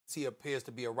he appears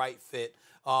to be a right fit.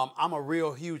 I'm a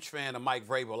real huge fan of Mike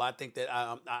Vrabel. I think that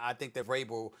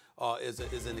Vrabel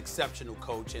is an exceptional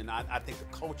coach, and I think the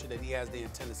culture that he has there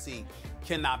in Tennessee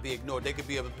cannot be ignored. They could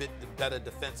be a bit better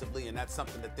defensively, and that's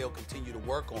something that they'll continue to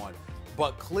work on.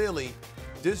 But clearly,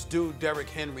 this dude, Derrick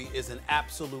Henry, is an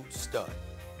absolute stud.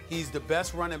 He's the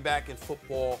best running back in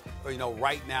football,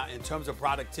 right now in terms of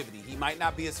productivity. He might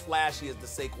not be as flashy as the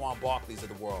Saquon Barkleys of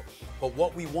the world, but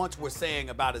what we once were saying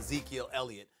about Ezekiel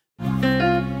Elliott.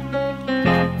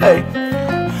 Hey,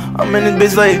 I'm in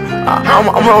this bitch like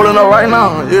I'm rolling up right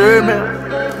now. You hear me?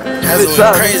 That's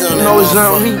crazy. You know it's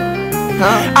on me.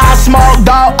 I smoke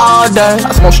dog all day.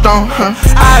 I smoke strong.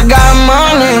 I got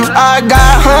money. I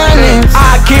got honey.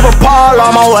 I keep a pole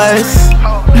on my waist.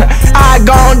 I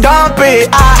gon' dump it,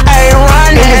 I ain't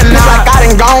running. It's like I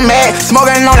done gone mad,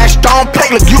 smoking on that strong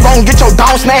plate. Look, you gon' get your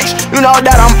dome snatched. You know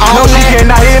that I'm on it. She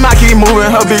cannot hear me, I keep moving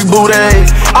her big booty.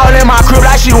 All in my crib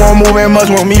like she won't move and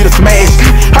much want me to smash.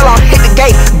 Hold on, hit the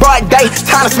gate, broad day,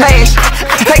 time to smash.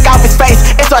 Take off his face,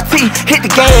 SRT, hit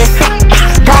the gas.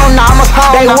 Gone now, I'm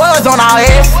home. They was on our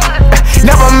ass.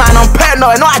 Never mind, I'm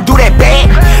paranoid, no I do that bad.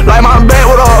 Like my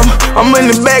backwoods up, I'm in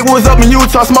the backwoods up in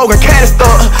Utah smoking cat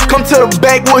stuff. Come to the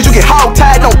backwoods, you get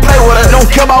hog-tied, don't play with us. Don't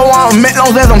care about where I'm at,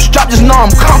 long as I'm strapped, just know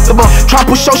I'm comfortable. Try to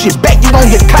push your shit back, you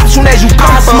gon' get caught soon as you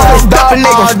come. Smoke stuff and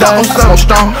they gon' stop, I'm so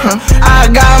strong. I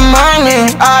got money,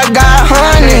 I got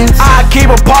honey. I keep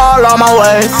a pole on my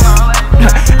waist.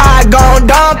 I gon'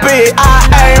 dump it,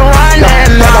 I ain't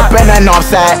running. Nigga up in that north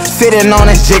side, sitting on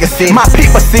this jigger seat. My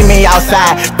people see me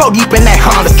outside, go deep in that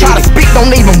Honda. Try to speak,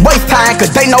 don't even waste time, cause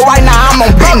they know right now I'm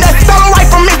on business. That's stolen right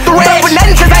from Mr. Red, but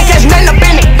nothing cause I ain't catch nothing up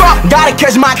in it. Gotta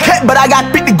catch my cut, but I got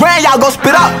 50 grand, y'all gon'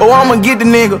 spit up. Or I'ma get the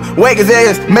nigga, wake his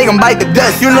ass, make him bite the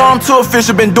dust. You know I'm too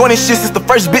official, been doing this shit since the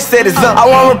first bitch said it's up. I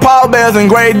want Paul Bells and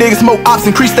grave diggers, smoke ops,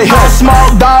 increase they health. I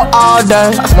smoke dog all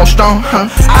day, I smoke strong.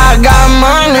 I got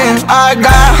money, I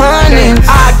got honey.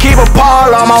 I keep a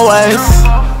pole on my waist.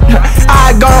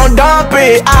 I gon' dump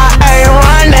it, I ain't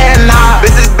running now.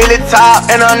 This is Billy Top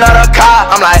in another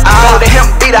car. I'm like, go to him,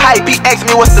 be the hype. He asked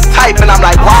me what's the type, and I'm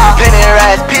like, wow. Penny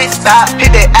rats, pit stop,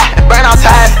 hit that burn out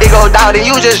tires. It go down, then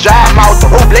you just drive. I'm out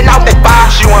the roof, letting out that fire.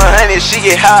 She 100, she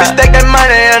get high. Bitch, take that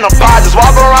money in a pot. Just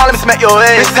walk around, let me smack your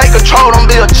ass. Bitch, take control,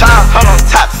 don't be a child. Hold on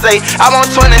top, say, I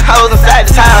want 20 hoes inside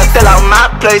the town. Still out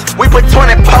my place, we put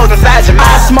 20 poles inside your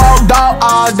mouth. I smoke dog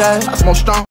all day, I smoke strong.